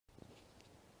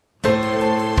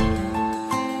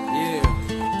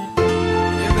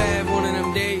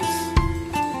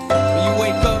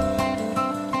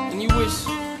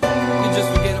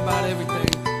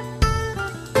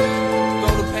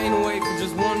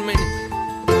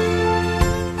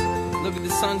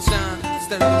the sunshine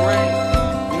instead of the rain.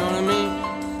 You know what I mean?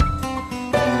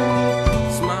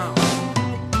 Smile.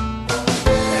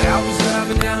 I was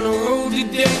driving down the road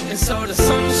today and saw the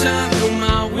sunshine through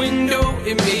my window.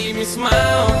 It made me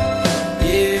smile.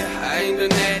 Yeah, I ain't done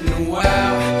that in a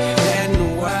while.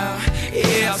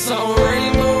 Yeah, I saw a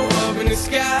rainbow up in the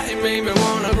sky. It made me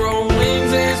wanna grow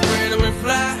wings and spread them and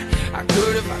fly. I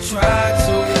could if I tried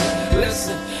to.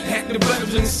 Listen, heck, the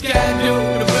birds in the sky do.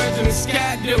 The birds in the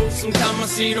sky do. Sometimes I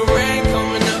see the rain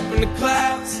coming up in the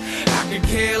clouds. I could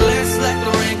care less, let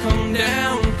the rain come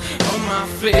down on my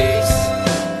face.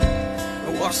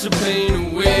 Wash the pain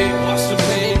away, wash the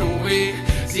pain away.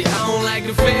 See, I don't like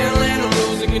the feeling I'm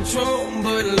losing control,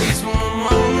 but at least for a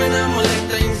moment I'ma let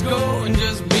things go and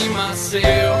just be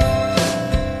myself.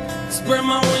 Spread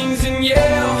my wings and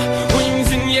yell,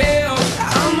 wings and yell.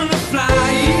 I'm gonna fly.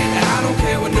 I don't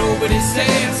care what nobody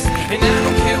says, and I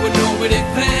don't care what nobody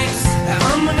thinks.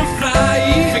 I'm gonna fly.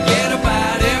 Forget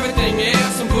about everything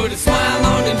else and put a smile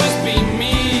on and just be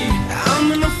me. I'm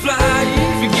gonna fly.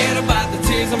 Forget about the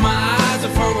tears in my eyes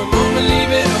and for a moment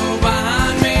leave it all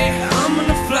behind me. I'm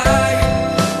gonna fly.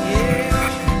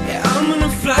 Yeah, I'm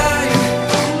gonna fly.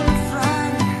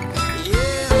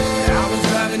 Yeah, I was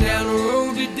driving down the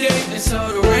road today and saw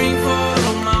the rain fall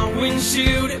on my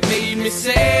windshield. It made me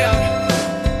sad,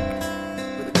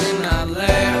 but then I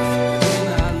laughed,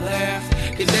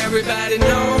 cause everybody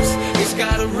knows it's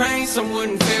gotta rain. Some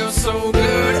wouldn't feel so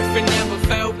good if it never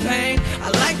felt pain. I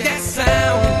like that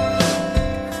sound,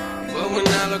 but when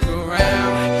I look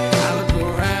around,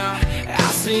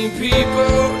 I seen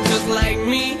people just like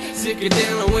me, sick of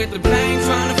dealing with the pain,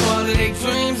 trying to follow their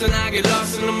dreams, and I get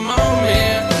lost in the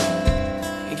moment.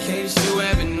 In case you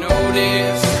haven't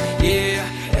noticed, yeah,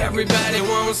 everybody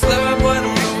wants love, but I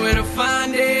don't know where to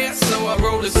find it. So I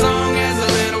wrote a song as a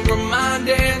little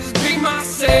reminder, just be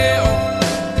myself,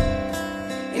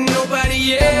 and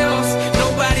nobody else,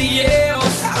 nobody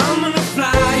else. I'm gonna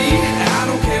fly. I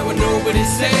don't care what nobody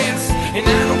says, and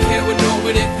I don't care what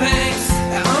nobody thinks.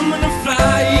 I'm gonna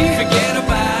fly. Forget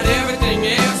about everything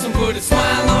else and put a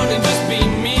smile on and just be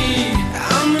me.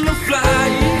 I'm gonna fly.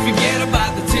 Forget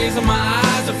about the tears in my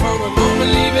eyes and for a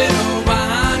moment leave it all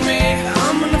behind me.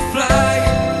 I'm gonna fly.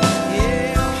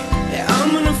 Yeah, I'm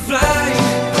gonna fly.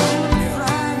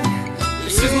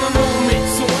 This is my moment,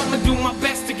 so I'ma do my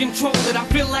best to control it. I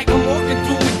feel like I'm walking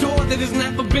through a door that has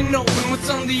never been open. What's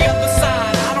on the other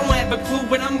side? I don't have a clue,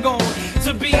 but I'm going.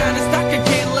 To be honest, I could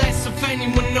care less if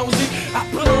anyone knows it. I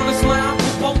put on a smile,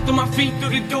 put both of my feet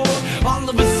through the door. All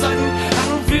of a sudden, I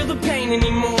don't feel the pain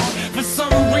anymore. For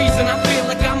some reason, I feel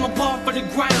like I'm a part of the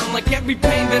ground. Like every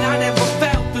pain that I ever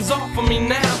felt is off of me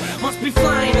now. Must be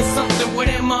flying or something, what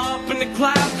am I up in the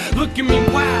clouds? Look at me,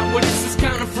 wow, well this is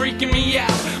kinda freaking me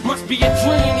out. Must be a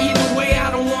dream, either way I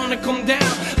don't wanna come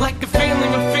down. Like the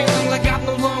feeling of feeling like I've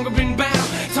no longer been bound.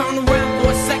 Turn around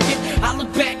for a second, I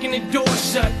look back and the door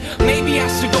shut. Maybe I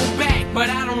should go back, but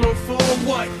I don't know for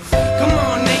what. Come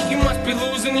on, Nate, you must be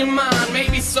losing your mind.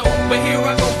 Maybe so, but here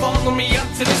I go, follow me up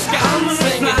to the sky. I'm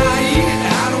gonna fly.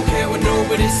 I don't care what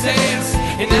nobody says,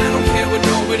 and I don't care what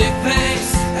nobody thinks.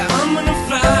 I'm gonna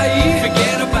fly.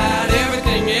 Forget about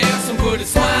everything else and put a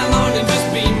smile on and just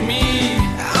be me.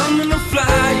 I'm gonna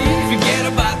fly. Forget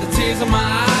about the tears in my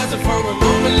eyes and for a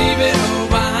moment leave it all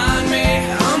behind me.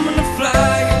 I'm gonna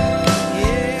fly.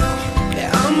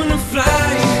 Yeah, I'm gonna fly.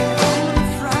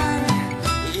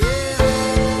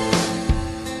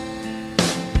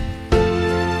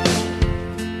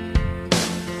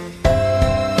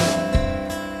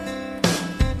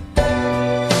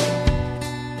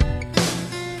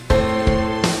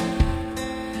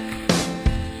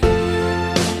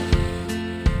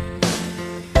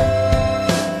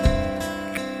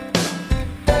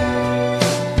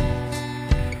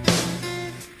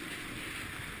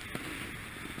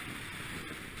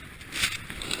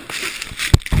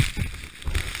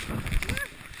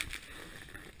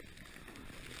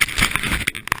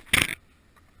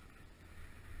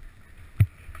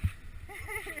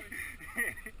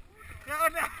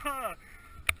 No!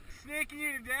 Snaking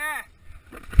you to death!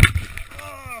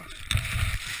 Oh.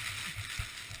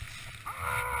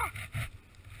 Ah.